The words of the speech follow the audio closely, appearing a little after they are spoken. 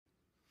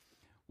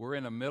We're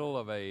in the middle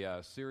of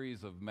a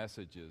series of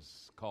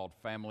messages called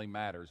Family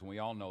Matters, and we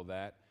all know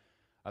that.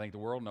 I think the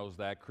world knows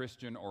that.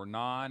 Christian or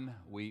non,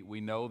 we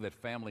know that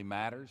family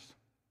matters.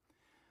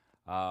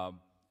 And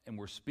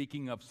we're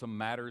speaking of some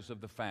matters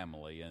of the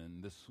family,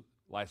 and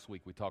last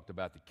week we talked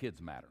about the kids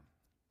matter.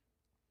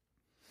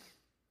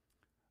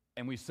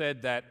 And we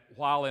said that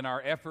while in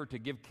our effort to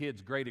give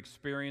kids great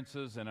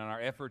experiences and in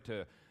our effort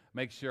to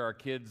make sure our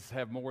kids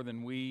have more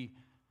than we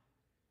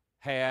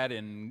had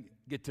and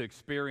get to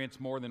experience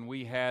more than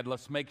we had,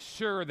 let's make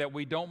sure that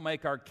we don't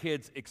make our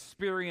kids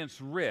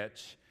experience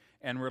rich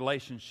and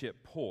relationship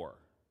poor.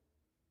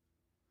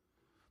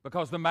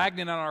 Because the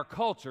magnet on our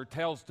culture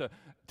tells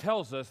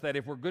us that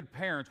if we're good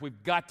parents,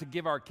 we've got to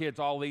give our kids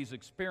all these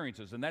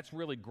experiences, and that's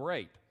really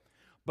great,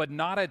 but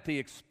not at the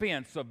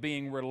expense of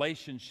being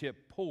relationship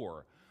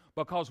poor.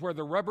 Because where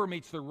the rubber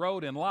meets the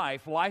road in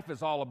life, life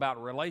is all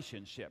about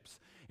relationships.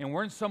 And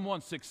where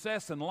someone's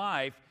success in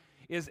life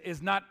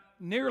is not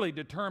nearly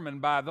determined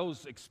by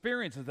those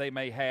experiences they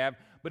may have,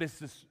 but it's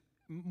just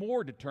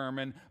more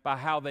determined by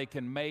how they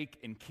can make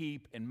and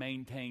keep and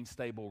maintain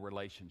stable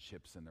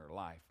relationships in their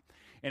life.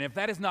 And if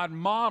that is not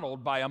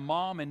modeled by a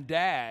mom and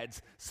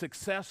dad's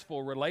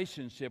successful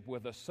relationship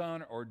with a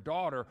son or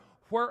daughter,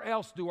 where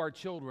else do our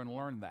children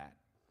learn that?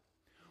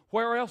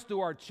 Where else do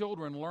our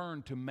children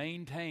learn to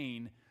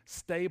maintain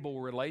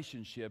stable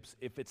relationships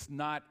if it's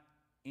not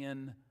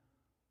in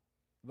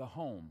the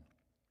home?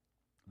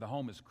 The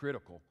home is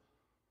critical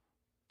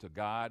to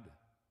God.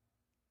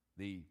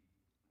 The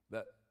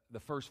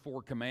first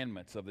 4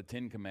 commandments of the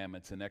 10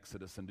 commandments in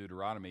Exodus and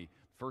Deuteronomy,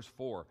 first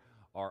 4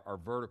 are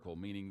vertical,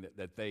 meaning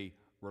that they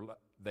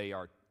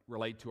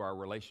relate to our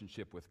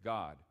relationship with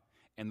God.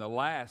 And the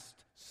last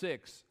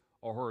 6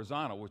 are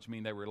horizontal, which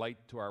mean they relate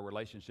to our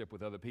relationship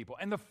with other people.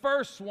 And the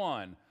first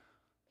one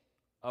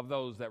of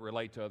those that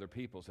relate to other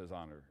people says,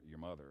 honor your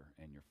mother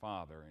and your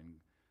father. And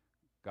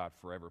God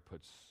forever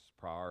puts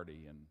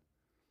priority and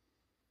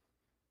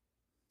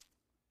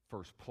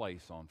first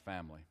place on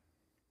family.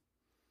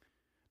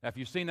 Now, if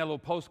you've seen that little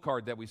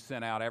postcard that we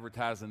sent out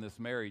advertising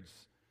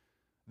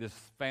this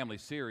family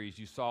series,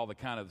 you saw the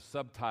kind of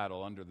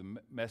subtitle under the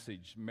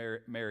message,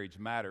 Marriage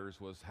Matters,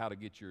 was how to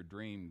get your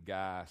dream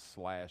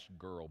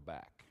guy/girl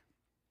back.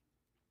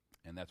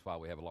 And that's why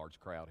we have a large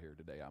crowd here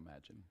today, I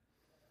imagine.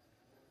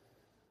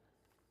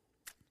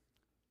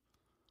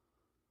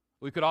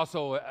 We could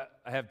also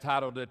have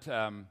titled it,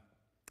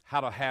 How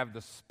to Have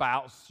the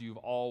Spouse You've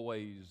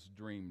Always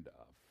Dreamed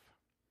of.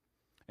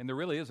 And there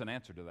really is an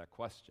answer to that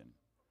question.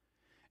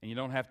 And you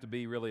don't have to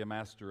be really a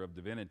master of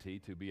divinity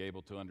to be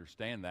able to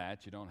understand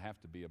that. You don't have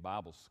to be a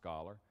Bible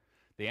scholar.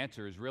 The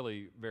answer is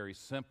really very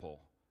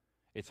simple.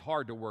 It's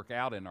hard to work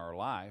out in our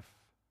life,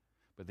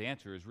 but the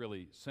answer is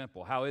really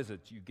simple. How is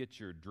it you get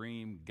your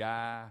dream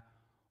guy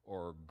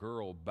or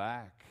girl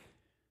back?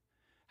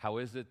 How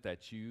is it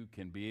that you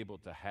can be able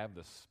to have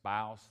the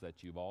spouse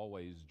that you've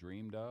always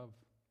dreamed of?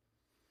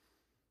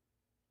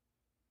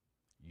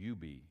 You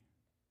be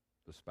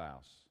the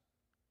spouse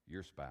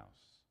your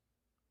spouse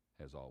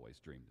has always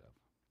dreamed of.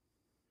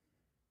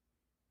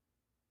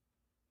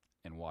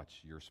 And watch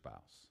your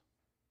spouse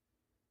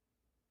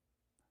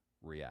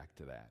react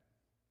to that.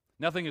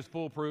 Nothing is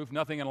foolproof.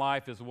 Nothing in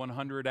life is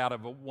 100 out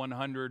of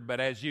 100. But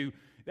as you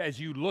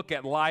look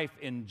at life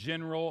in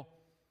general,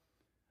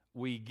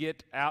 we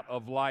get out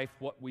of life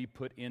what we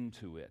put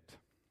into it.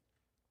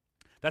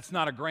 That's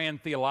not a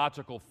grand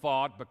theological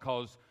thought,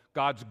 because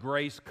God's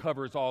grace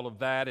covers all of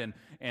that,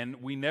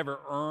 and we never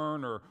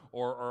earn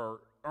or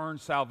earn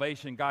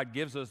salvation. God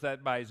gives us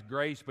that by His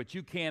grace, but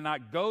you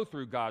cannot go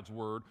through God's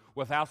Word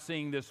without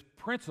seeing this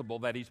principle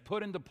that He's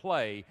put into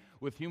play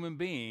with human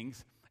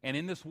beings and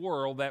in this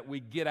world, that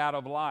we get out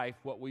of life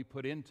what we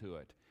put into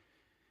it.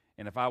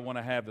 And if I want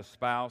to have the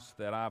spouse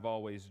that I've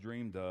always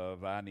dreamed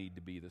of, I need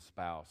to be the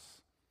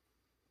spouse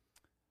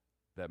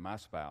that my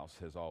spouse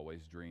has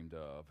always dreamed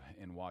of,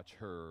 and watch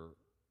her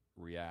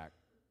react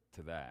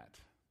to that.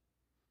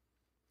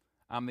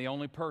 I'm the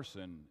only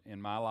person in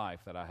my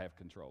life that I have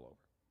control over.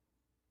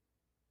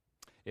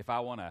 If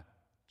I want to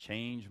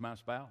change my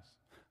spouse,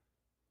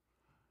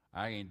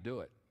 I can't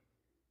do it.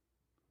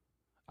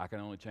 I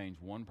can only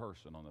change one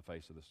person on the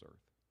face of this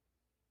earth,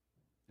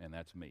 and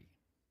that's me.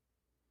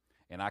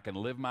 And I can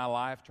live my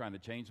life trying to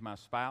change my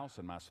spouse,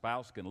 and my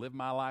spouse can live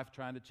my life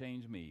trying to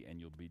change me,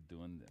 and you'll be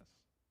doing this.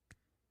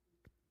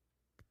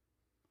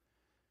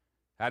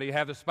 How do you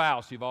have the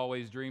spouse you've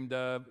always dreamed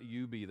of?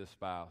 You be the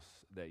spouse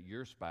that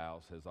your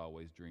spouse has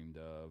always dreamed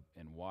of,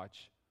 and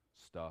watch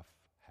stuff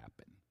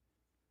happen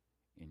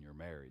in your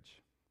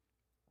marriage.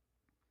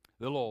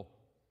 The little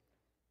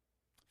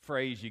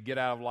phrase, you get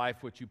out of life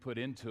what you put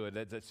into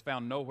it, that's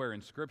found nowhere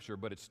in Scripture,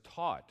 but it's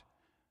taught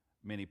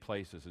many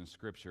places in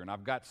Scripture. And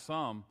I've got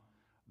some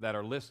that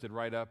are listed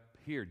right up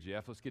here,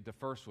 Jeff. Let's get the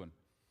first one.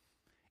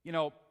 You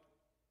know,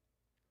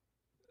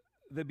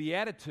 the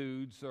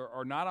Beatitudes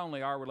are not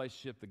only our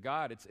relationship to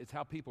God, it's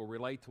how people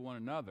relate to one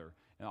another.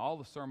 And all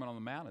the Sermon on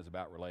the Mount is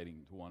about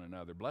relating to one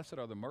another. Blessed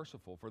are the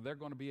merciful, for they're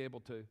going to be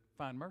able to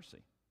find mercy.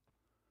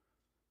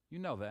 You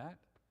know that.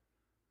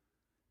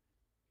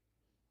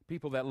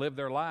 People that live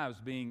their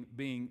lives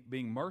being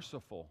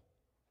merciful.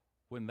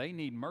 When they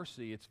need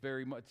mercy, it's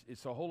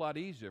a whole lot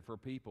easier for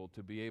people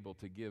to be able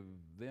to give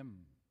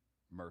them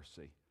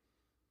mercy.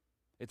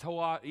 It's a whole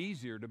lot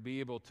easier to be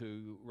able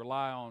to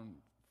rely on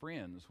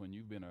friends when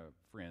you've been a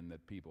friend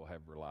that people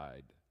have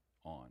relied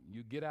on.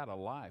 You get out of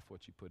life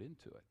what you put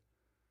into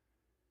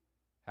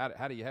it.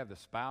 How do you have the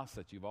spouse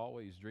that you've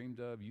always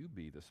dreamed of? You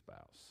be the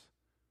spouse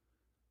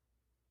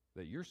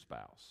that your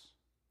spouse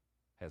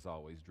has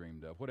always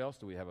dreamed of. What else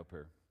do we have up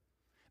here?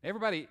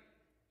 Everybody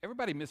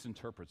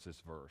misinterprets this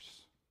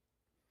verse.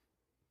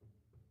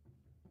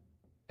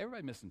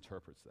 Everybody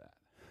misinterprets that.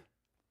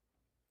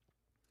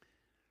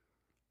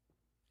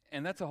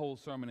 And that's a whole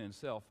sermon in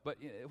itself. But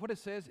what it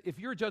says, if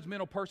you're a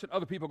judgmental person,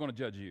 other people are going to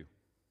judge you.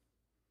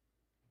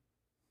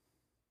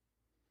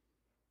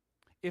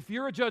 If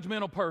you're a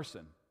judgmental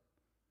person,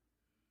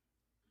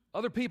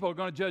 other people are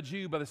going to judge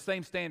you by the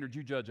same standard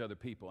you judge other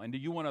people. And do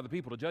you want other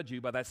people to judge you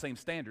by that same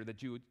standard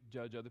that you would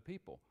judge other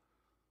people?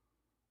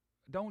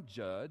 Don't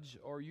judge,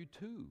 or you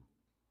too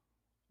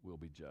will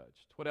be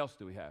judged. What else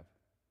do we have?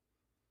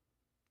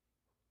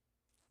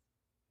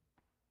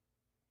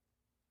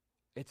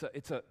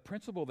 It's a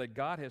principle that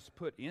God has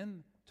put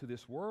into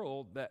this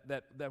world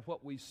that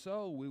what we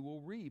sow, we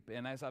will reap.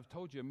 And as I've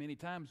told you many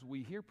times,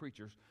 we hear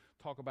preachers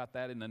talk about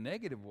that in a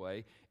negative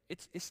way.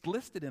 It's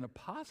listed in a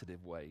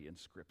positive way in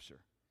Scripture.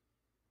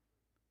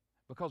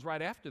 Because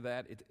right after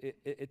that,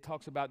 it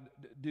talks about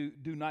do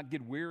not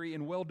get weary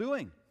in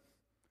well-doing.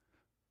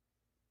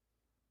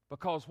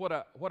 Because what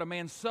a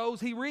man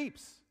sows, he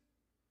reaps.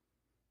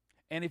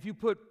 And if you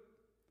put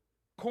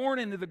corn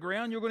into the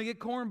ground, you're going to get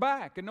corn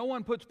back. And no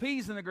one puts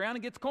peas in the ground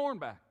and gets corn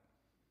back.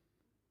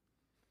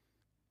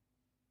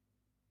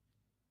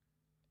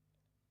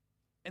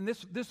 And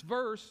this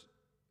verse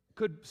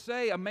could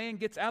say a man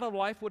gets out of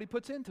life what he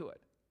puts into it.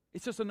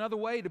 It's just another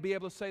way to be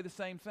able to say the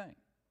same thing.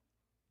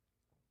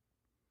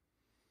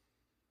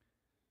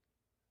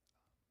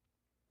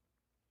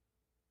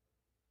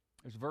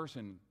 There's a verse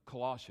in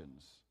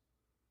Colossians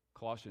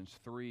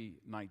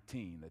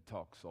 3:19 that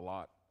talks a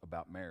lot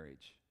about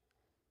marriage.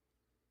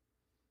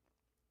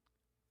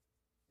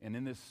 And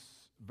in this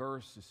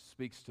verse, it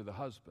speaks to the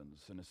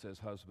husbands, and it says,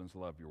 husbands,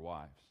 love your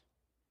wives.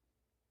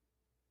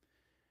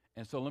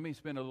 And so let me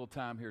spend a little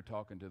time here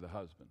talking to the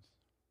husbands.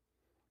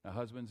 Now,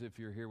 husbands, if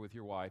you're here with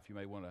your wife, you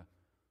may want to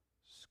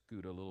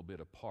scoot a little bit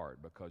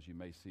apart because you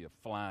may see a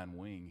flying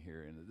wing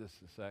here in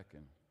just a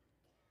second.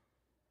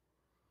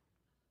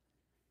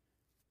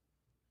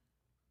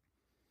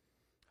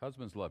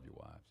 Husbands, love your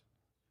wives.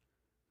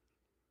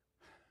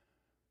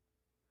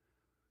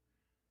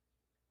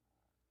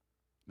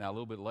 Now, a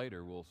little bit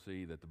later, we'll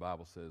see that the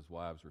Bible says,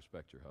 wives,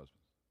 respect your husbands.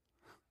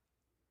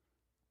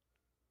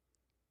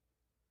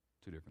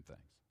 Two different things.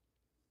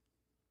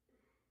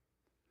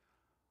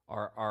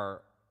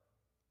 Our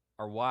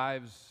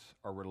wives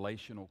are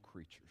relational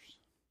creatures.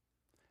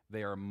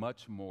 They are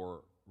much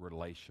more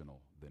relational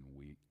than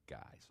we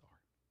guys are.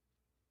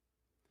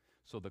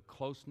 So the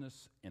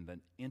closeness and the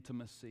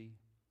intimacy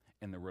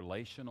and the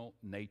relational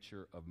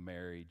nature of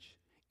marriage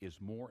is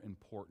more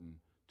important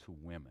to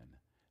women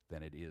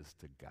than it is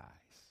to guys.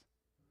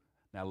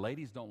 Now,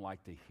 ladies don't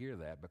like to hear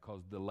that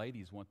because the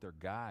ladies want their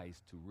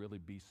guys to really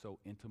be so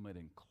intimate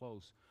and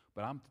close.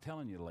 But I'm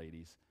telling you,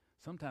 ladies,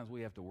 sometimes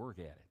we have to work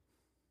at it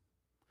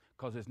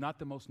because it's not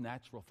the most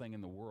natural thing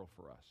in the world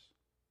for us.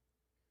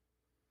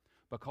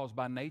 Because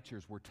by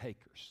natures, we're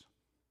takers.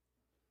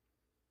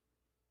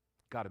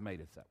 God has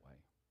made us that way.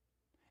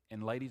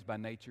 And ladies, by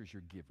natures,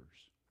 you're givers.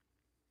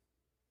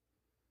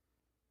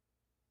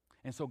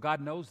 And so God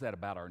knows that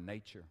about our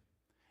nature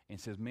and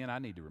says, men, I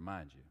need to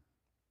remind you,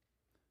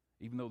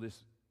 even though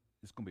this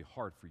is going to be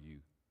hard for you,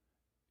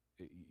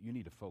 you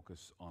need to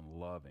focus on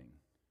loving.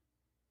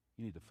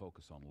 You need to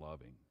focus on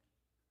loving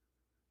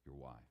your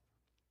wife.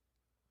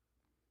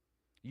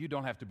 You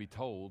don't have to be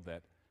told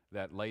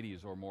that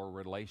ladies are more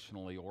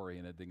relationally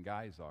oriented than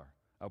guys are.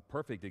 A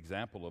perfect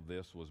example of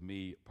this was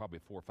me probably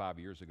 4 or 5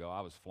 years ago.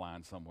 I was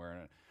flying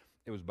somewhere, and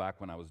it was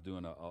back when I was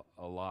doing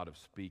a lot of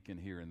speaking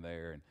here and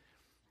there,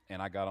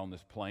 and I got on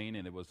this plane,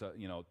 and it was a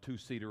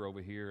two-seater over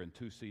here and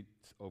 2 seats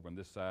over on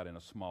this side and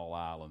a small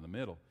aisle in the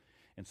middle.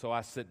 And so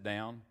I sit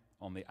down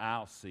on the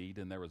aisle seat,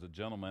 and there was a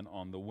gentleman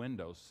on the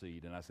window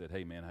seat, and I said,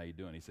 hey, man, how you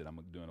doing? He said, I'm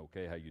doing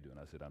okay. How you doing?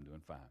 I said, I'm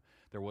doing fine.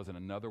 There wasn't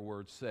another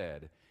word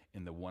said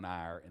in the 1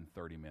 hour and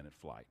 30-minute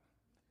flight,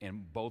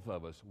 and both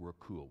of us were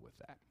cool with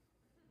that.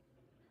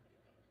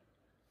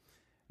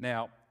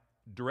 Now,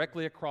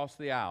 directly across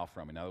the aisle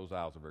from me, now those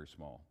aisles are very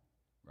small,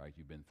 right?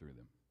 You've been through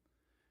them,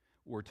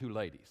 were 2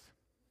 ladies.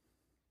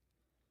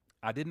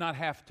 I did not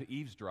have to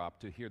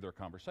eavesdrop to hear their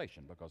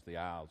conversation because the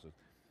aisles are...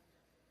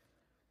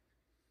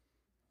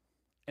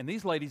 And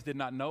these ladies did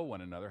not know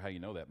one another. How you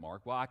know that,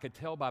 Mark? Well, I could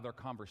tell by their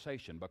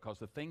conversation because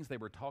the things they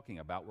were talking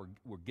about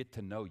were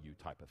get-to-know-you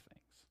type of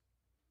things.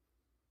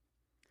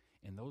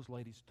 And those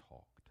ladies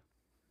talked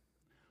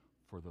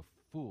for the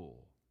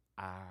full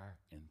hour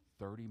and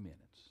 30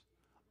 minutes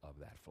of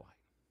that flight.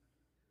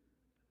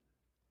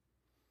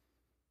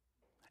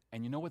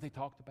 And you know what they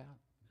talked about?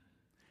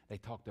 They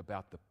talked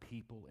about the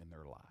people in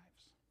their lives.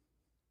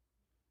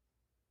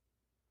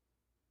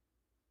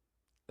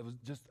 It was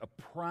just a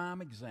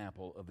prime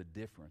example of the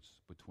difference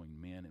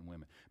between men and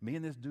women. Me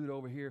and this dude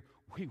over here,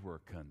 we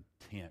were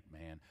content,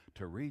 man,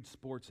 to read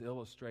Sports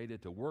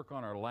Illustrated, to work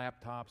on our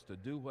laptops, to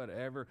do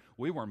whatever.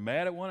 We weren't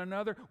mad at one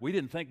another. We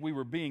didn't think we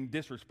were being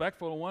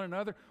disrespectful to one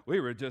another.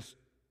 We were just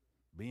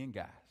being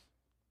guys.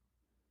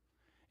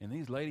 And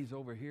these ladies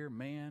over here,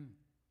 man,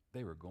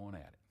 they were going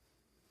at it.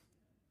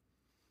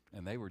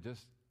 And they were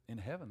just in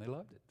heaven. They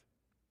loved it.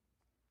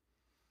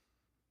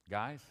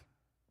 Guys,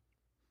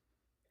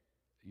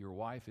 your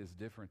wife is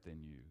different than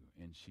you,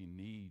 and she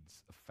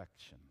needs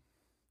affection.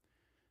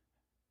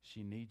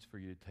 She needs for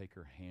you to take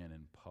her hand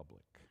in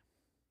public.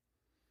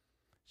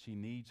 She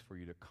needs for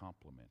you to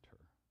compliment her.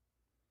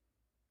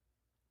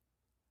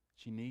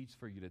 She needs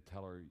for you to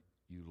tell her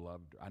you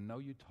loved her. I know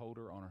you told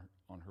her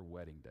on her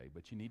wedding day,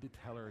 but you need to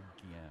tell her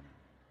again.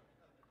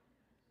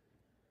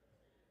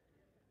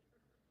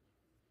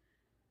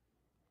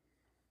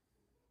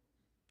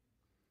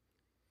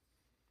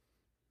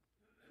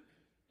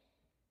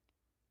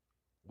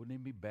 Wouldn't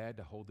it be bad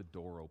to hold the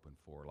door open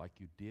for her like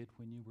you did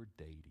when you were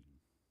dating?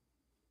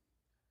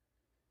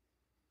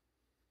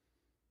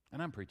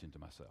 And I'm preaching to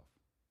myself,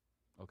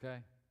 okay?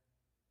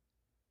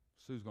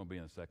 Sue's going to be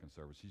in the second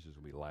service. She's just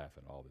going to be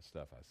laughing at all this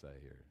stuff I say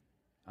here.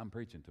 I'm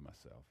preaching to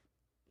myself.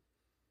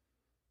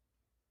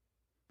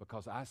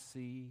 Because I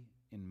see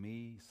in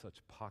me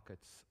such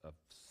pockets of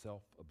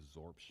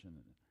self-absorption.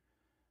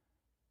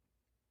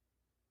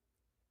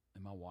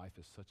 And my wife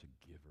is such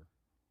a giver.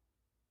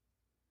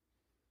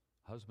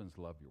 Husbands,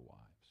 love your wives.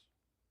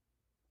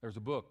 There's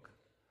a book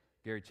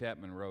Gary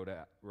Chapman wrote,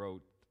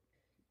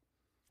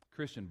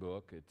 Christian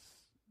book.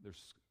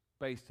 There's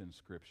based in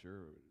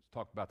Scripture. It's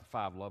talked about the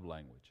 5 love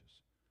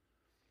languages.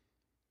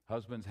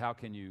 Husbands, how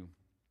can you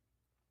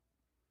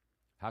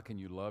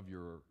love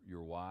your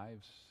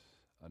wives?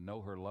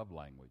 Know her love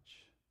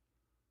language.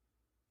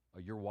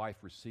 Your wife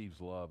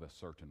receives love a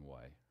certain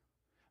way.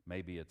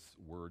 Maybe it's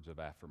words of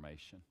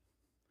affirmation.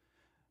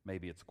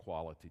 Maybe it's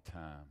quality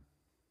time.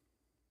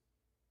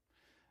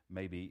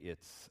 Maybe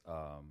it's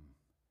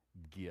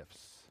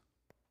gifts.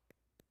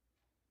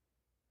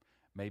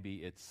 Maybe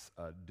it's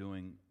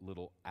doing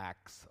little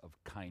acts of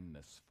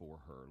kindness for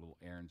her, little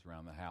errands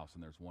around the house,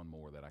 and there's one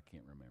more that I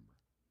can't remember.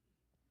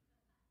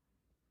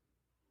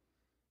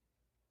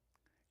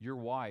 Your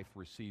wife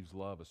receives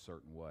love a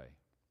certain way,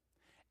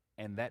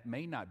 and that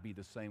may not be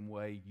the same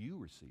way you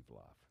receive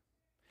love.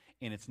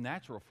 And it's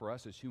natural for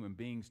us as human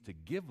beings to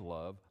give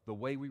love the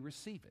way we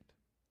receive it.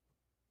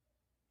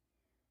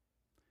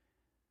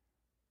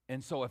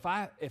 And so if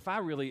I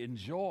really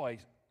enjoy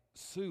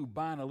Sue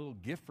buying a little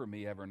gift for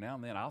me every now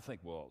and then, I'll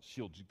think, well,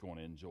 she's going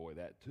to enjoy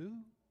that too.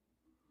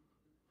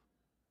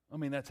 I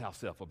mean, that's how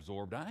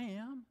self-absorbed I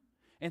am.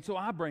 And so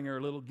I bring her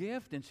a little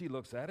gift, and she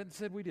looks at it and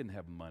said, we didn't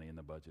have money in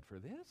the budget for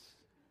this.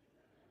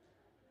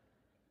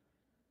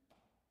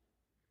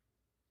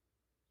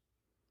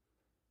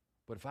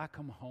 But if I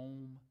come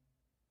home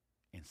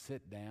and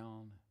sit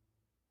down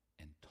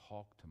and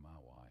talk to my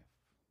wife,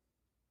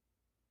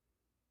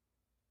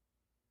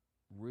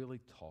 really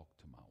talk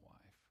to my wife,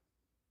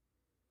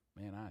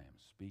 man, I am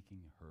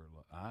speaking her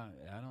love.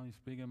 I don't even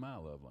speak in my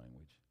love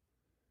language.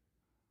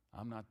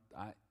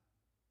 I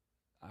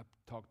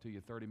talk to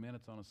you 30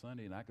 minutes on a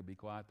Sunday, and I could be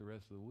quiet the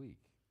rest of the week.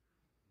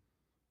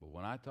 But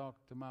when I talk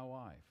to my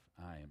wife,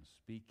 I am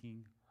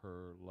speaking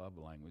her love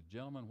language.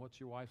 Gentlemen, what's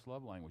your wife's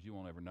love language? You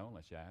won't ever know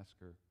unless you ask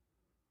her.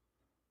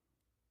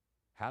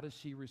 How does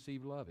she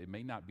receive love? It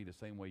may not be the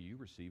same way you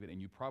receive it,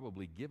 and you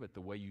probably give it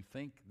the way you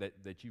think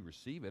that you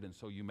receive it, and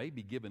so you may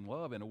be giving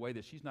love in a way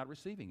that she's not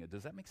receiving it.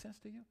 Does that make sense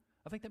to you?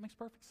 I think that makes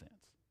perfect sense.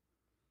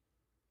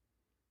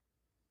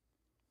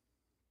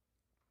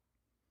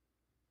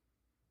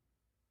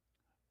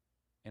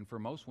 And for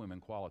most women,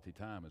 quality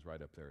time is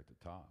right up there at the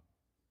top.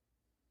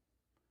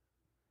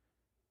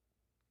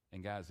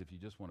 And guys, if you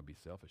just want to be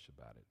selfish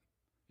about it,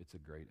 it's a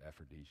great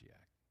aphrodisiac.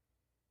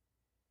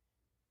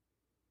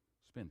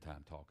 Spend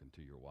time talking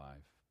to your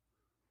wife.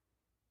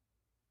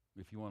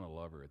 If you want to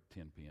love her at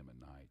 10 p.m. at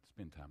night,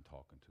 spend time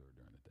talking to her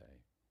during the day.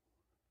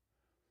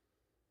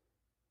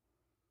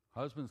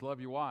 Husbands,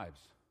 love your wives.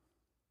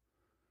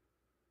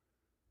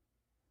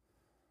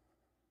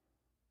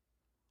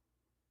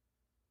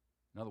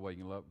 Another way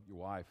you can love your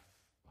wife,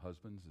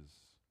 husbands, is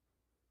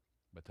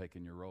by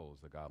taking your role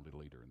as the godly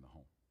leader in the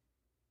home.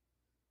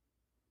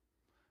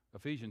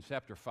 Ephesians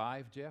chapter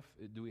 5, Jeff,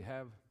 do we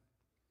have?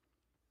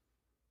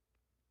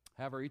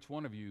 However, each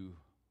one of you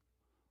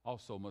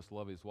also must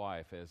love his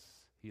wife as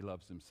he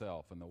loves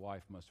himself, and the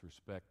wife must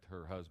respect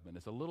her husband.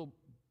 It's a little,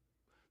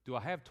 do I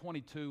have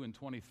 22 and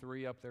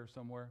 23 up there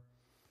somewhere?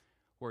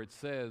 Where it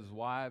says,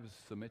 wives,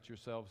 submit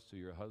yourselves to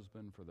your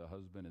husband, for the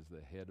husband is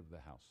the head of the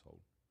household.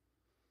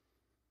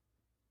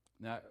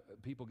 Now,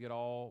 people get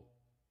all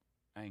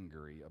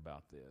angry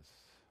about this.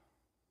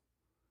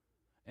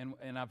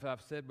 And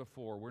I've said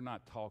before, we're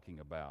not talking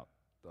about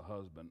the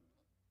husband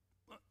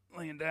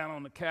laying down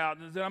on the couch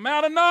and saying, I'm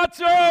out of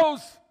nachos.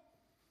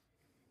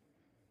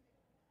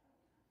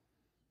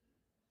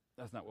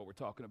 That's not what we're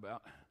talking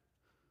about.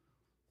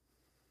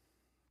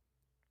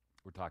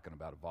 We're talking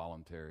about a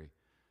voluntary,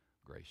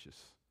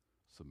 gracious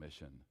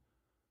submission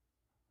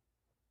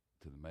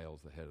to the male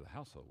as the head of the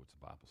household, which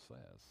the Bible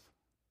says.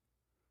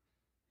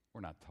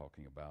 We're not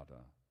talking about,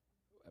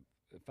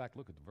 in fact,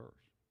 look at the verse.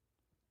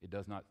 It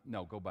does not,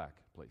 no, go back,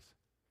 please.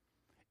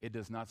 It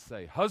does not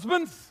say,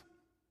 husbands,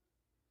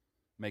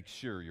 make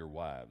sure your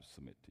wives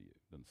submit to you.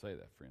 It doesn't say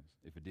that, friends.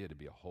 If it did, it'd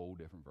be a whole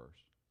different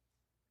verse.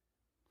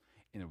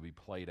 And it would be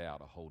played out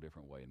a whole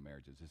different way in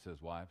marriages. It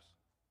says, wives,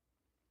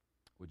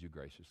 would you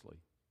graciously,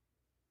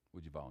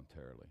 would you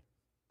voluntarily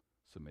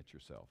submit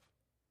yourself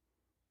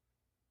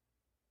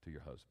to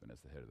your husband as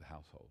the head of the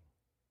household?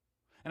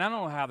 And I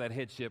don't know how that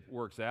headship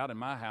works out. In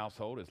my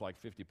household, it's like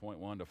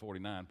 50.1 to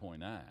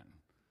 49.9.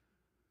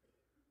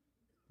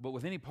 But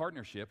with any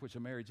partnership, which a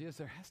marriage is,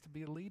 there has to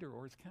be a leader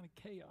or it's kind of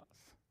chaos.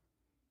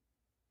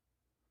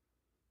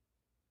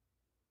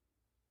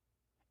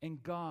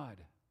 And God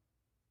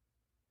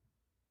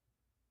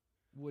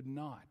would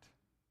not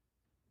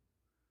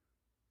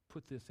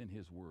put this in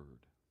His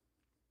Word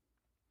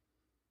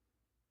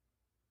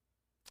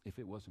if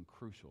it wasn't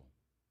crucial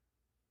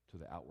to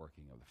the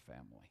outworking of the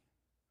family.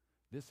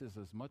 This is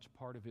as much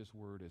part of His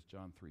Word as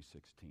John 3:16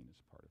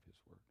 is part of His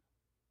Word.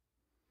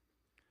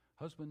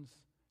 Husbands,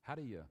 how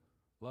do you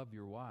love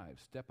your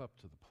wives? Step up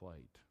to the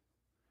plate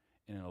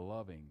in a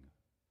loving,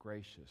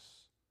 gracious,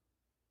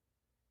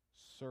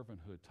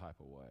 servanthood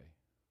type of way.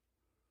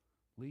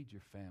 Lead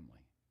your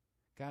family.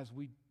 Guys,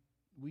 we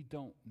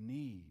don't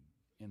need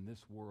in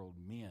this world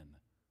men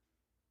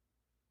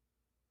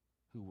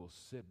who will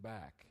sit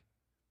back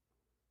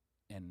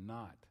and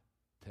not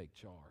take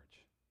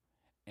charge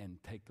and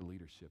take the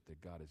leadership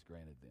that God has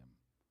granted them.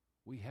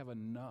 We have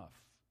enough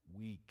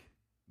weak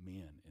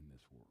men in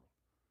this world.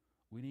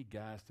 We need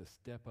guys to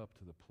step up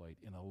to the plate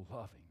in a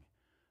loving,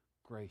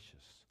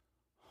 gracious,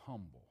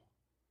 humble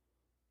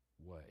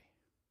way.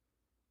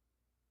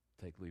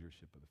 Take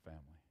leadership of the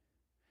family.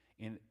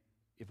 And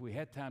if we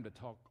had time to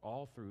talk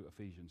all through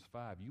Ephesians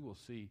 5, you will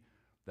see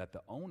that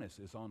the onus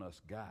is on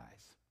us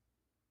guys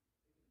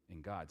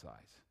in God's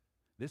eyes.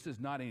 This is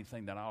not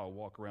anything that I ought to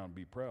walk around and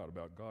be proud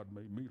about. God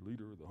made me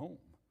leader of the home.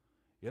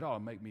 It ought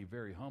to make me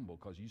very humble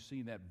because you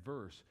see in that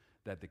verse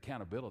that the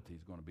accountability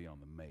is going to be on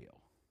the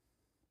male.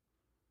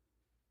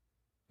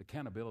 The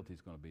accountability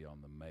is going to be on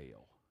the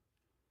male.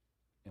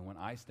 And when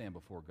I stand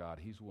before God,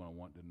 He's going to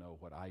want to know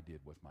what I did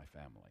with my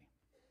family.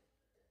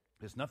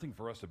 It's nothing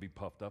for us to be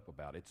puffed up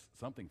about. It's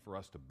something for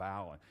us to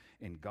bow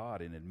in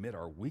God and admit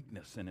our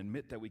weakness and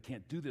admit that we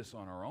can't do this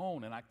on our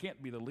own, and I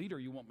can't be the leader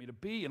you want me to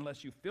be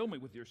unless you fill me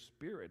with your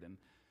Spirit. And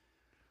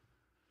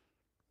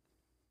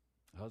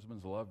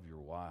husbands, love your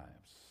wives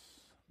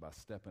by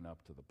stepping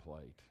up to the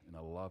plate in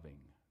a loving,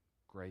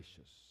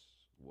 gracious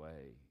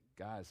way.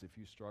 Guys, if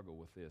you struggle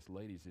with this,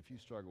 ladies, if you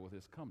struggle with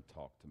this, come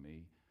talk to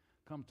me.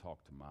 Come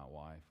talk to my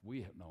wife.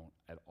 We don't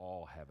at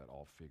all have it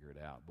all figured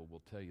out, but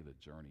we'll tell you the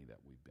journey that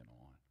we've been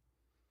on.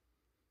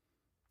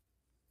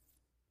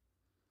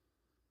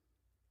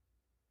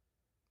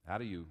 How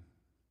do you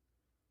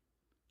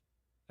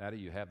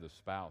have the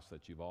spouse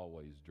that you've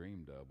always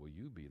dreamed of? Will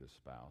you be the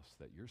spouse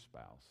that your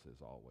spouse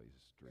has always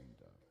dreamed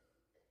of?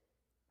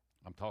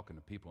 I'm talking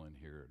to people in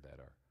here that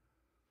are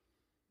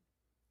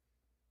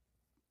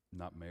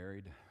not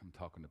married. I'm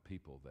talking to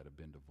people that have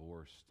been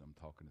divorced. I'm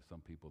talking to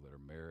some people that are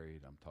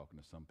married. I'm talking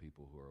to some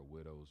people who are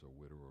widows or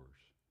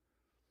widowers.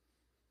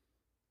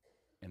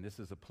 And this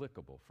is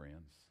applicable,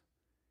 friends.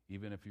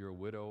 Even if you're a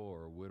widow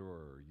or a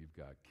widower, or you've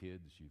got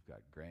kids, you've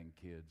got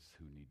grandkids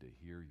who need to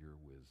hear your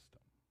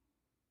wisdom.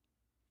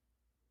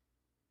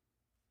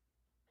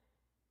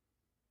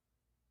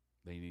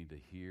 They need to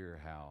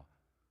hear how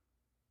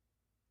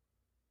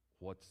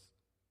what's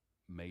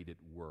made it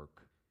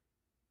work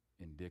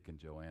in Dick and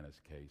Joanna's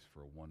case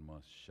for 1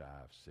 month shy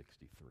of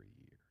 63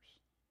 years.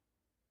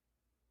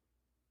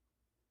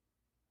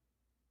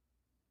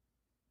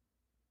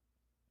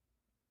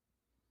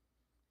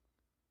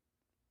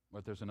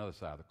 But there's another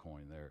side of the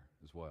coin there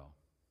as well.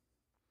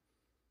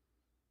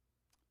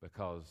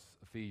 Because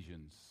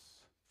Ephesians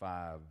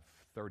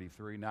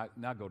 5:33,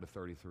 now go to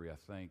 33, I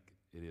think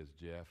it is,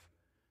 Jeff.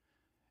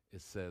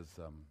 It says,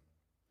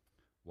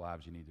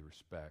 wives, you need to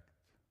respect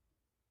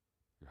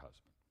your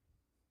husband.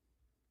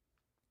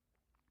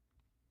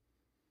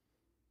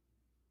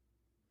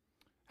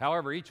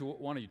 However, each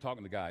one of you,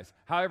 talking to guys,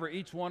 however,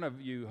 each one of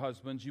you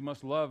husbands, you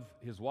must love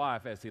his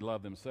wife as he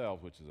loved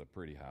themselves, which is a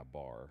pretty high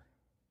bar.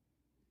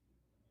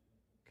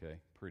 Okay,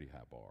 pretty high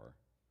bar.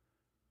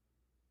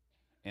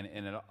 And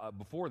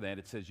before that,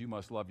 it says you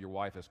must love your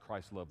wife as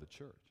Christ loved the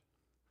church.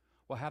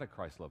 Well, how did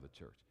Christ love the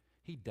church?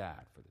 He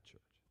died for the church.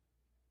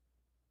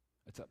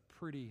 It's a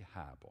pretty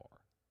high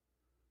bar.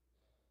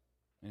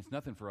 And it's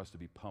nothing for us to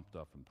be pumped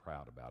up and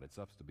proud about. It's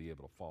us to be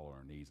able to fall on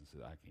our knees and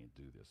say, I can't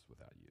do this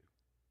without you.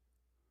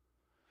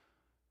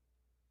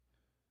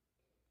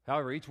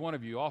 However, each one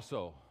of you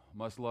also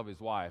must love his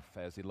wife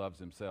as he loves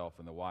himself,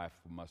 and the wife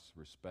must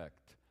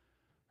respect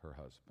her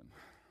husband.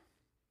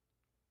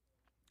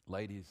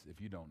 Ladies, if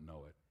you don't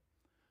know it,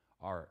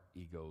 our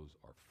egos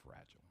are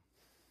fragile.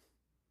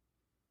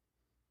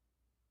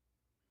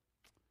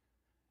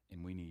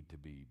 And we need to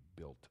be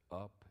built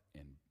up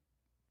and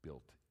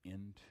built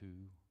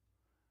into,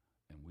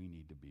 and we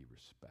need to be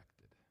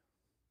respected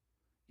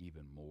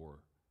even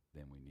more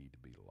than we need to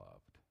be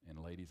loved. And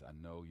ladies, I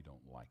know you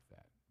don't like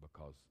that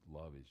because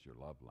love is your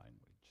love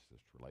language.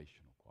 It's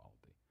relational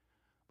quality.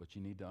 But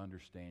you need to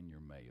understand your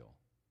male,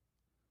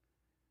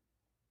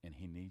 and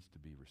he needs to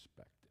be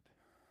respected.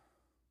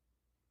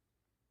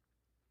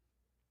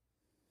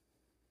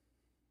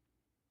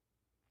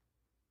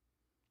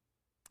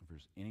 If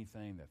there's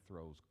anything that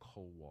throws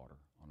cold water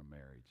on a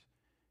marriage,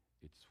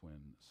 it's when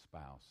a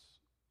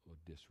spouse will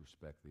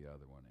disrespect the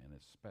other one, and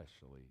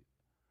especially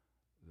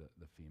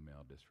the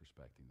female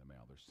disrespecting the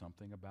male. There's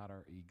something about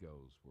our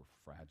egos. We're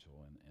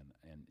fragile,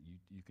 and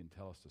you can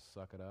tell us to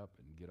suck it up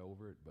and get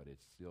over it, but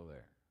it's still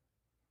there.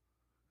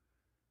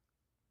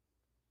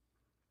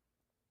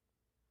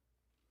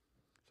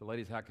 So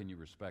ladies, how can you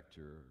respect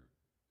your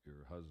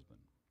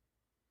husband?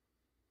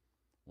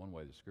 One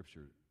way the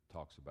scripture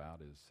talks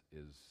about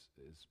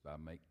is by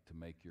to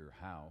make your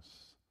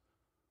house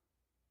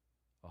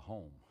a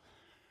home.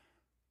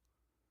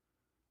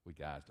 We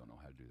guys don't know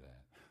how to do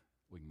that.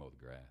 We can mow the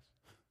grass,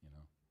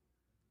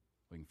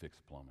 We can fix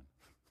plumbing.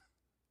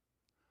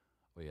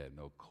 We have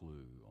no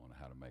clue on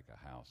how to make a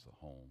house a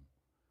home.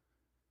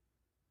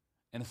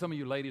 And some of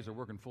you ladies are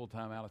working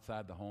full-time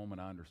outside the home, and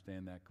I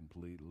understand that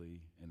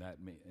completely.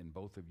 And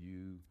both of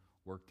you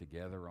work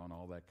together on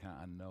all that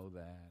I know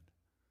that.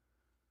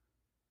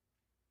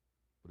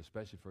 But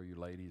especially for you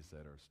ladies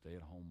that are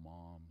stay-at-home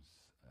moms,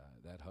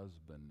 that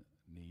husband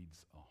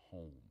needs a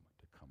home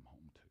to come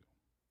home to.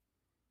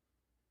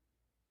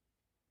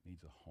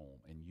 Needs a home,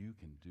 and you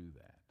can do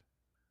that.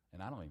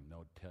 And I don't even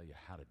know to tell you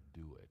how to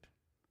do it,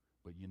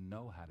 but you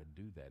know how to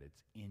do that.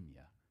 It's in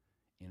you.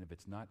 And if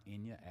it's not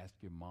in you, ask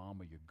your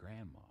mom or your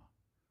grandma.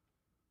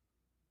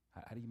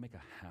 How do you make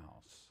a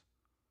house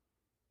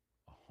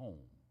a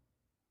home?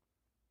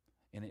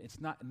 And it's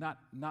not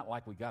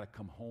like we got to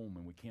come home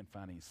and we can't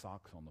find any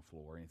socks on the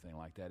floor or anything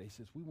like that. It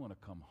says we want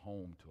to come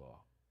home to a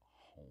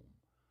home.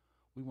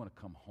 We want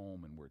to come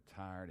home and we're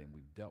tired and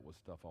we've dealt with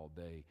stuff all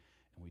day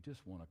and we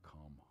just want to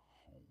come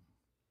home.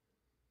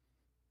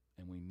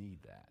 And we need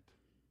that.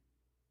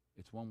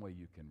 It's one way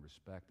you can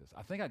respect us.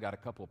 I think I got a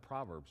couple of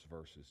Proverbs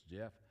verses,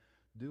 Jeff.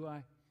 Do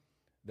I?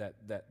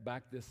 That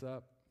back this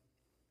up?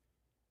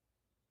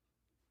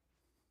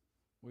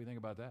 What do you think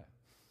about that?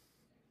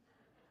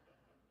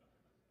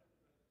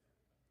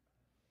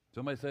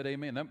 Somebody said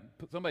amen.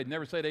 Somebody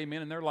never said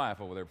amen in their life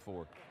over there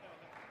before.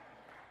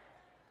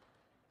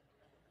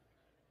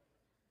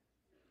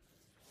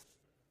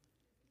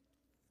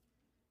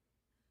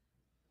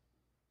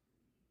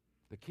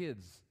 The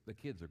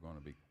kids are going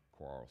to be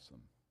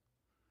quarrelsome.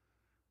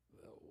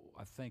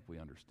 I think we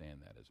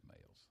understand that as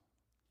males.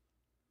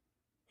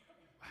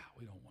 Wow,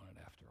 we don't want it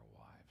after our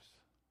wives.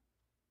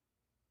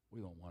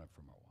 We don't want it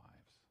from our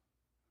wives.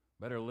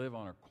 Better live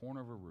on a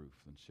corner of a roof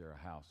than share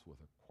a house with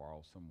a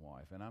quarrelsome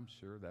wife. And I'm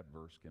sure that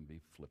verse can be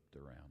flipped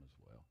around as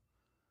well.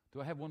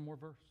 Do I have one more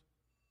verse?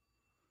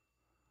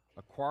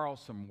 A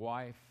quarrelsome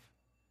wife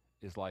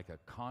is like a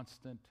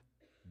constant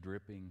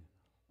dripping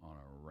on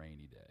a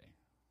rainy day.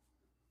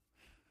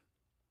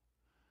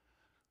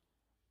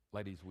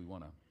 Ladies, we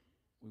want to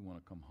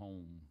come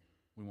home.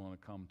 We want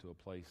to come to a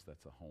place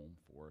that's a home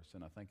for us,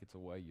 and I think it's a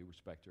way you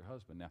respect your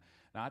husband. Now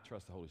I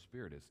trust the Holy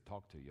Spirit has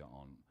talked to you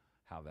on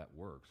how that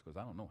works, because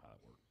I don't know how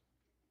that works.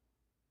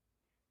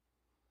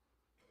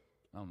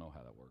 I don't know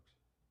how that works.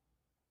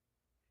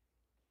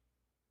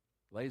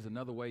 Ladies,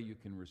 another way you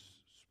can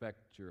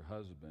respect your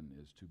husband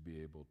is to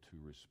be able to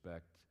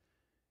respect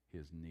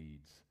his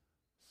needs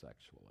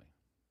sexually.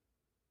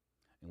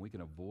 And we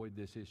can avoid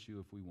this issue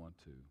if we want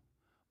to,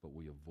 but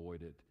we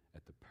avoid it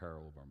at the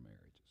peril of our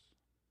marriages.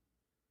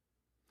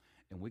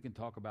 And we can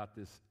talk about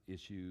this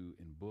issue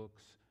in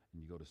books,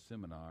 and you go to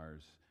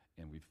seminars,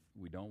 and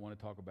we don't want to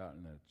talk about it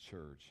in a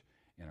church,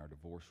 and our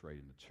divorce rate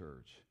in the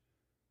church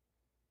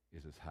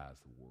is as high as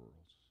the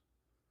world's.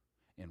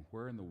 And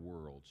where in the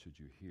world should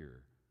you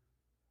hear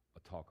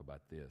a talk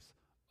about this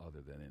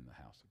other than in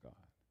the house of God?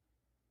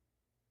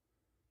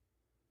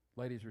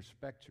 Ladies,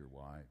 respect your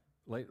wife.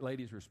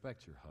 Ladies,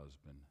 respect your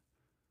husband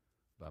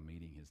by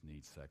meeting his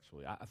needs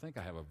sexually. I think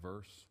I have a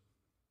verse,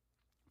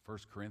 1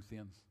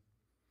 Corinthians.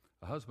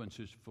 A husband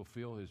should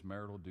fulfill his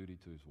marital duty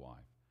to his wife,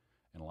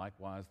 and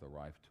likewise the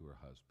wife to her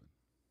husband.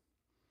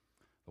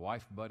 The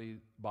wife's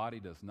body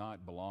does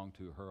not belong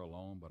to her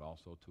alone, but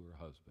also to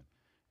her husband.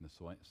 In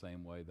the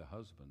same way, the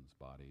husband's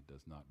body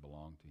does not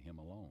belong to him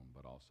alone,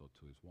 but also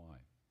to his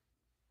wife.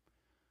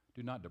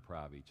 Do not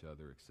deprive each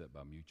other except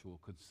by mutual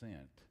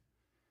consent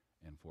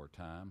and for a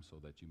time, so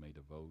that you may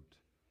devote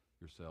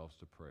yourselves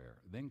to prayer.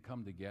 Then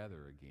come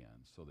together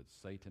again, so that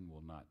Satan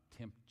will not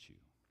tempt you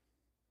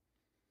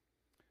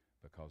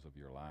because of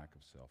your lack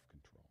of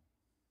self-control.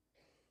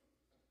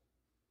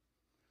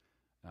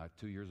 Now,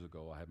 2 years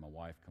ago, I had my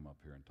wife come up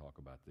here and talk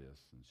about this,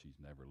 and she's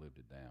never lived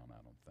it down,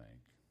 I don't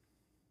think.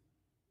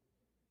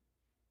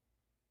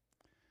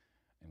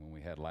 And when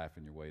we had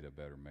Laughing Your Way to a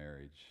Better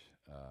Marriage,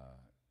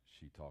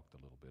 she talked a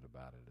little bit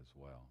about it as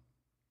well.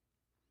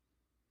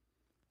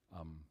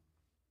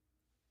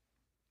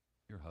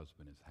 Your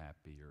husband is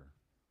happier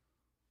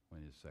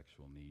when his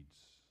sexual needs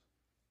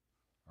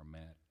are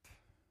met.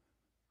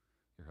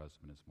 Your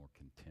husband is more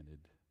contented.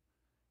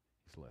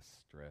 He's less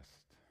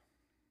stressed.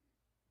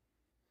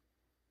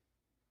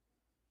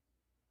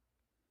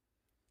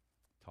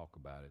 Talk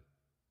about it,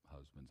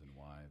 husbands and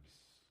wives.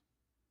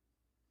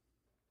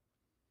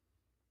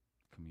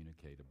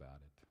 Communicate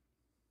about it.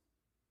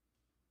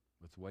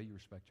 It's the way you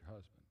respect your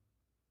husband.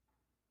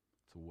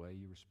 It's the way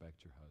you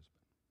respect your husband.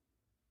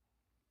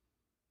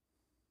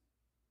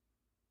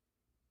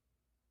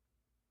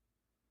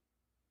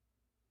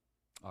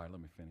 All right,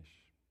 let me finish.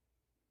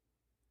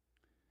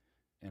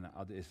 And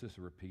it's just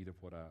a repeat of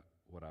what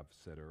I've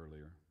said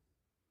earlier.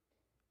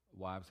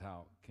 Wives,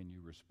 how can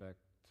you respect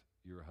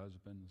your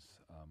husbands?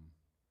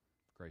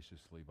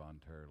 Graciously,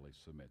 voluntarily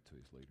submit to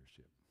his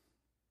leadership.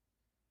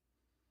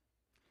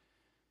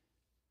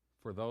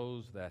 For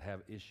those that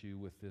have issue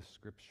with this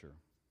scripture,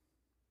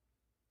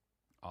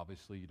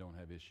 obviously you don't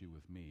have issue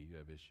with me, you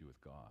have issue with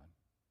God.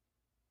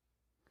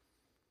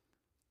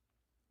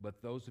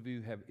 But those of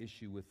you who have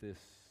issue with this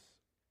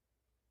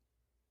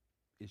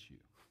issue,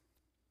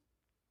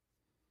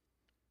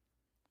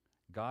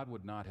 God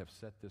would not have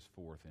set this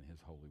forth in his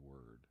holy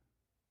word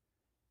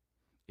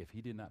if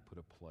he did not put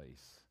a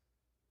place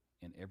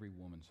in every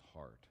woman's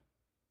heart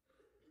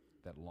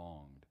that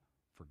longed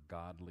for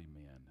godly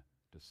men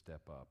to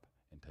step up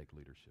and take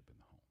leadership in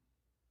the home.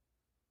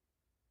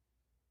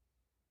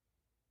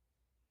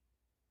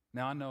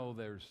 Now, I know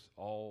there's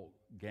all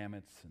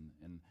gamuts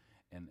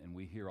and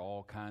we hear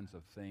all kinds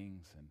of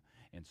things,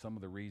 and some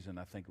of the reason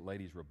I think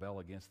ladies rebel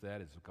against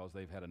that is because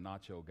they've had a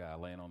nacho guy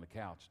laying on the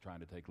couch trying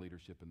to take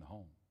leadership in the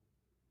home.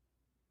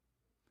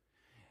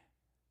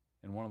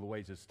 And one of the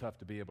ways it's tough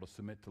to be able to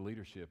submit to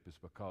leadership is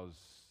because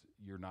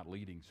you're not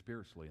leading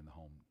spiritually in the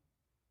home,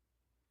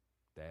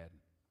 Dad.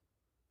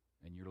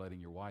 And you're letting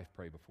your wife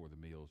pray before the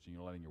meals, and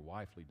you're letting your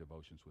wife lead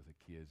devotions with the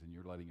kids, and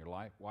you're letting your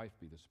wife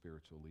be the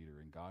spiritual leader,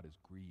 and God is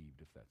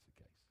grieved if that's the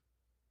case.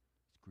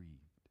 He's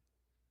grieved.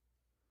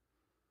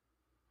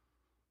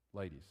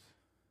 Ladies,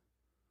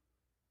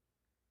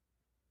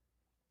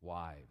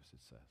 wives,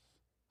 it says,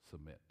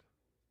 submit.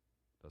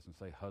 Doesn't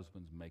say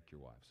husbands, make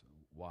your wives.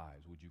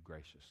 Wives, would you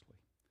graciously,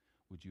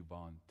 would you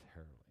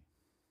voluntarily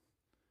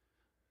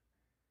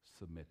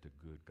submit to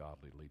good,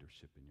 godly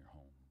leadership in your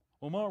home?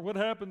 Well, Mark, what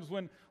happens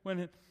when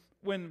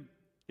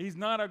he's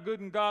not a good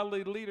and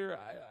godly leader?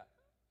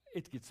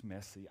 It gets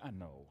messy. I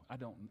know. I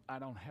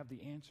don't have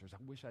the answers. I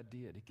wish I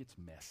did. It gets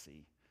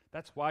messy.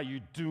 That's why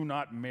you do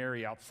not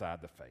marry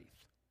outside the faith.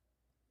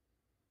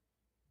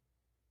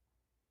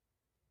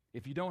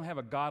 If you don't have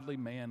a godly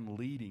man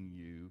leading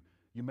you,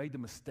 you made the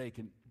mistake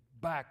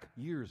back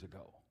years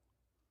ago.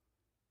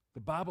 The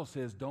Bible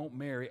says don't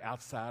marry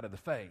outside of the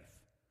faith.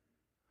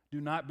 Do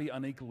not be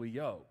unequally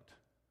yoked.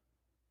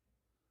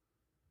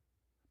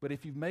 But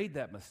if you've made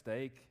that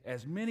mistake,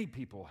 as many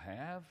people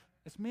have,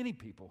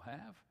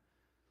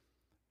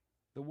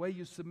 the way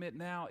you submit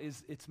now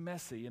it's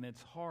messy and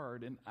it's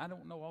hard, and I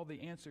don't know all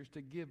the answers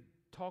to give.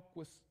 Talk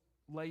with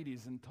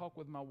ladies and talk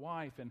with my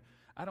wife, and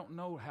I don't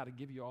know how to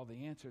give you all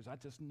the answers. I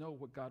just know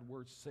what God's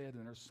word said,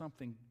 and there's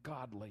something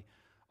godly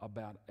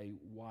about a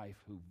wife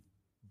who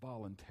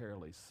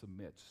voluntarily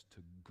submits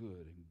to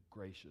good and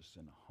gracious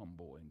and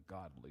humble and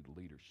godly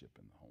leadership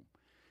in the home.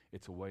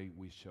 It's a way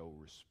we show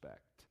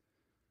respect.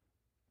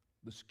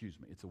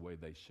 It's a way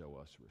they show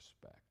us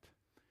respect.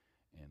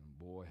 And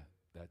boy,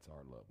 that's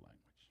our love language.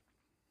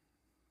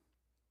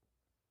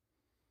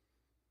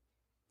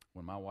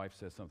 When my wife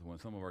says something, when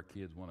some of our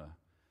kids want to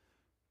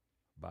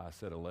buy a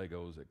set of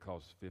Legos that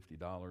costs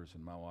 $50,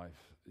 and my wife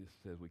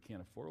says we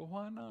can't afford it, well,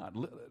 why not?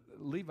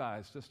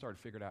 Levi's just started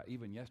figuring out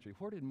even yesterday,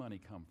 where did money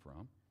come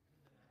from?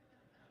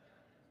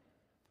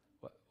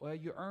 Well,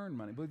 you earn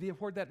money. But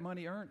where did that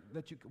money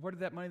where did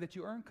that money that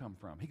you earn come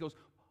from? He goes,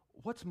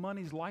 what's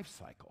money's life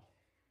cycle?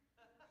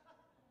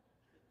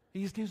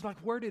 He's like,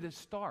 where did it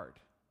start?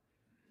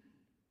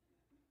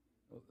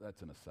 Well,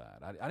 that's an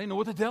aside. I didn't know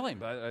what to tell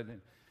him.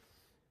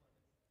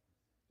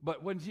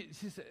 But when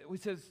she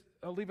says,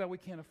 oh, Levi, we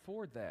can't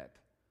afford that.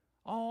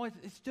 Oh,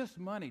 it's just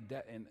money.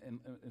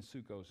 And Sue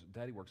goes,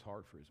 Daddy works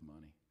hard for his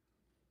money.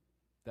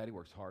 Daddy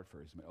works hard for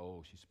his money.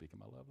 Oh, she's speaking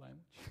my love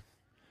language.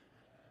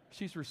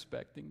 She's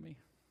respecting me.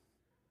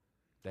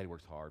 Daddy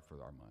works hard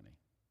for our money.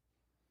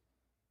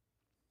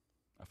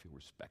 I feel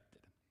respected.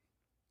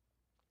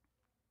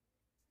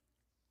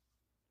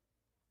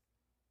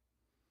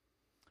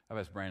 I've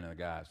asked Brandon and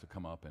the guys to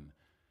come up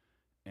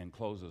and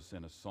close us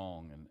in a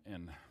song,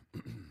 and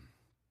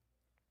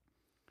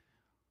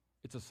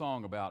it's a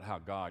song about how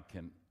God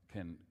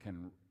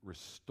can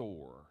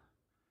restore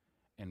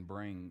and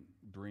bring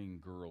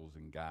girls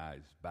and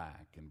guys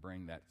back, and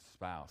bring that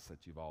spouse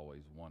that you've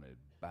always wanted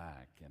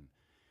back,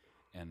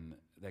 and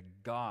that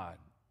God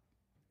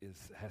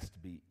has to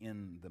be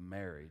in the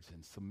marriage,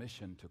 and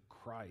submission to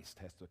Christ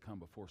has to come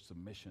before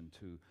submission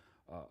to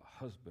a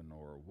husband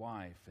or a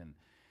wife,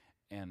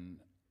 and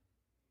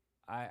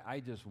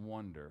I just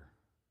wonder,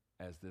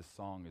 as this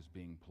song is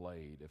being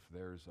played, if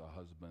there's a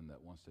husband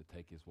that wants to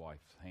take his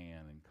wife's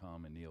hand and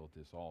come and kneel at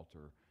this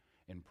altar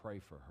and pray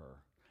for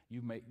her.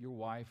 Your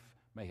wife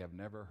may have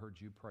never heard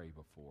you pray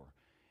before,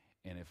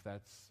 and if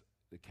that's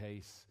the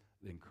case,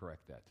 then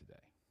correct that today.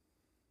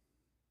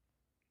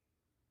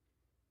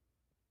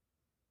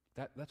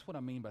 That's what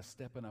I mean by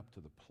stepping up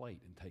to the plate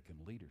and taking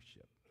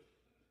leadership.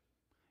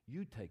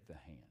 You take the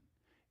hand.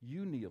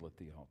 You kneel at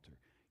the altar.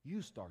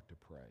 You start to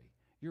pray.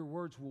 Your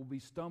words will be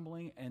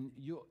stumbling and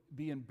you'll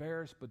be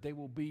embarrassed, but they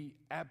will be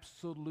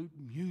absolute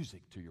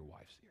music to your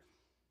wife's ear.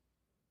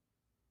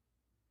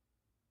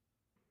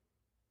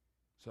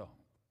 So,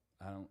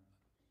 I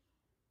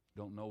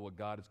don't know what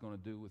God is going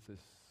to do with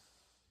this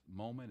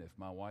moment. If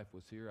my wife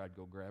was here, I'd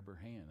go grab her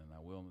hand, and I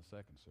will in the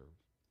second service.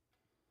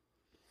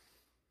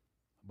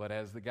 But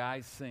as the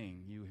guys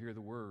sing, you hear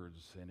the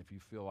words, and if you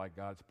feel like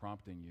God's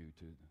prompting you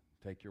to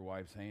take your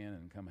wife's hand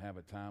and come have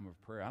a time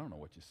of prayer, I don't know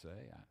what you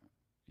say.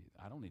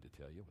 I don't need to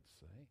tell you what to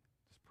say.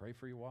 Just pray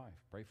for your wife.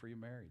 Pray for your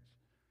marriage.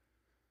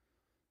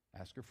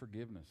 Ask her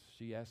forgiveness.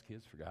 She asked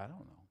his forgiveness. I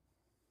don't know.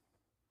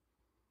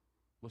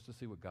 Let's just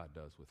see what God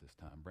does with this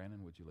time.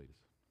 Brandon, would you lead us?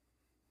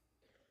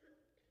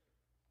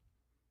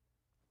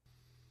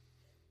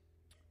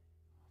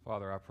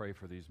 Father, I pray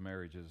for these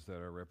marriages that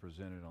are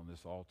represented on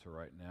this altar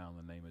right now in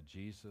the name of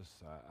Jesus.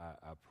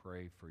 I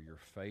pray for your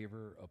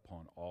favor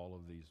upon all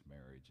of these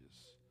marriages.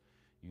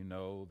 You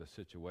know the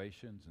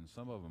situations, and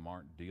some of them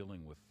aren't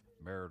dealing with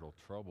marital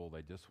trouble.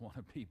 They just want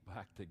to be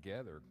back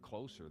together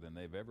closer than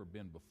they've ever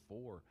been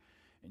before.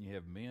 And you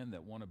have men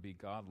that want to be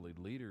godly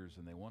leaders,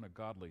 and they want a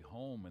godly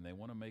home, and they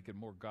want to make it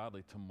more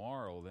godly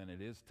tomorrow than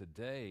it is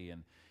today.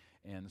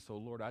 And so,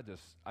 Lord, I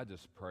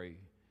just pray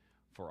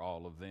for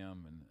all of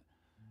them, and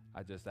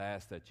I just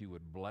ask that you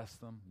would bless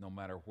them no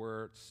matter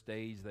where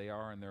stage they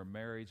are in their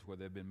marriage,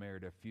 whether they've been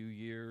married a few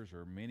years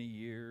or many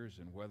years,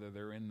 and whether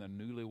they're in the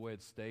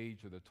newlywed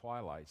stage or the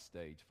twilight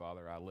stage.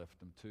 Father, I lift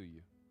them to you.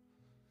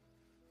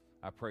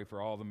 I pray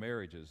for all the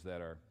marriages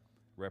that are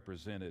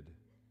represented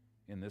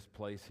in this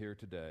place here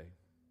today.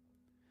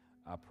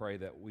 I pray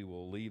that we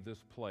will leave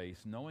this place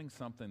knowing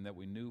something that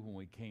we knew when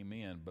we came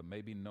in, but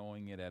maybe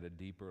knowing it at a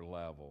deeper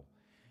level,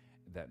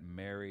 that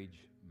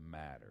marriage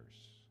matters.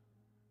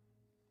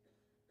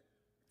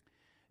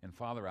 And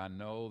Father, I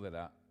know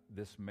that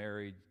this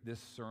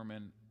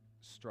sermon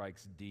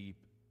strikes deep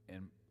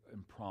and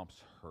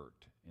prompts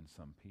hurt in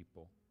some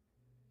people.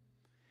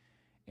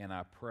 And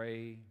I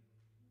pray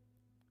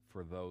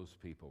for those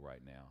people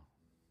right now,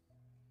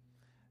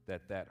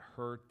 that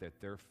hurt that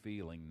they're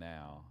feeling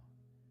now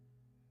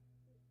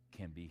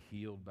can be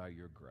healed by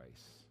your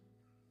grace.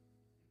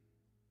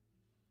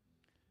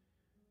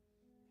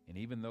 And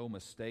even though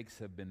mistakes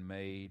have been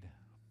made,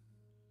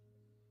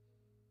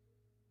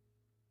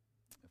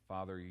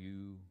 Father,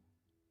 you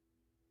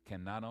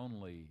can not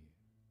only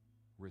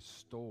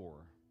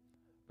restore,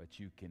 but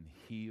you can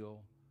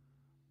heal.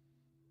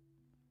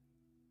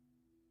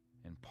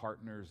 And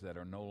partners that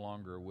are no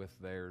longer with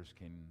theirs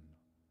can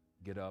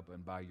get up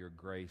and by your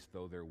grace,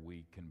 though they're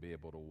weak, can be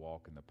able to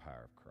walk in the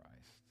power of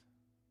Christ.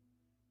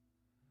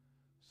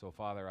 So,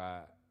 Father,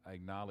 I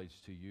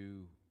acknowledge to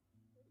you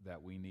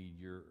that we need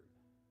your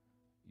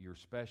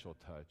special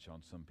touch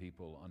on some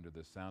people under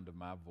the sound of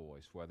my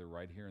voice, whether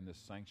right here in this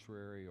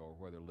sanctuary or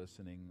whether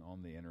listening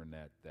on the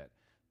internet, that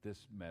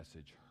this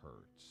message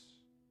hurts.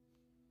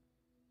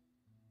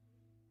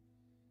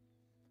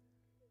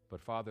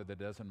 But Father, that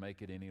doesn't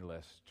make it any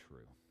less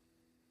true.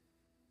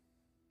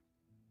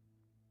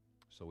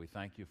 So we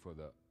thank you for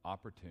the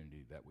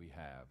opportunity that we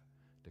have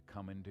to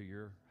come into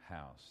your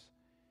house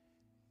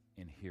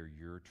and hear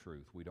your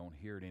truth. We don't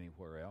hear it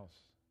anywhere else.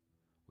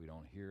 We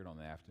don't hear it on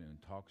the afternoon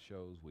talk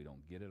shows. We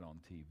don't get it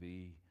on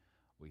TV.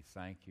 We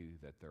thank you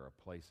that there are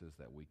places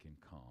that we can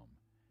come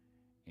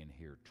and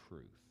hear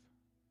truth.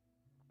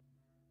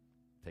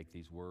 Take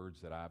these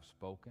words that I've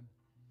spoken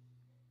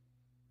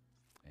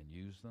and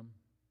use them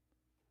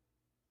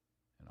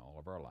in all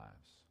of our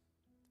lives.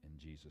 In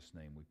Jesus'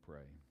 name we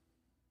pray.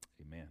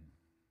 Amen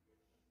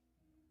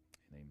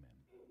and amen.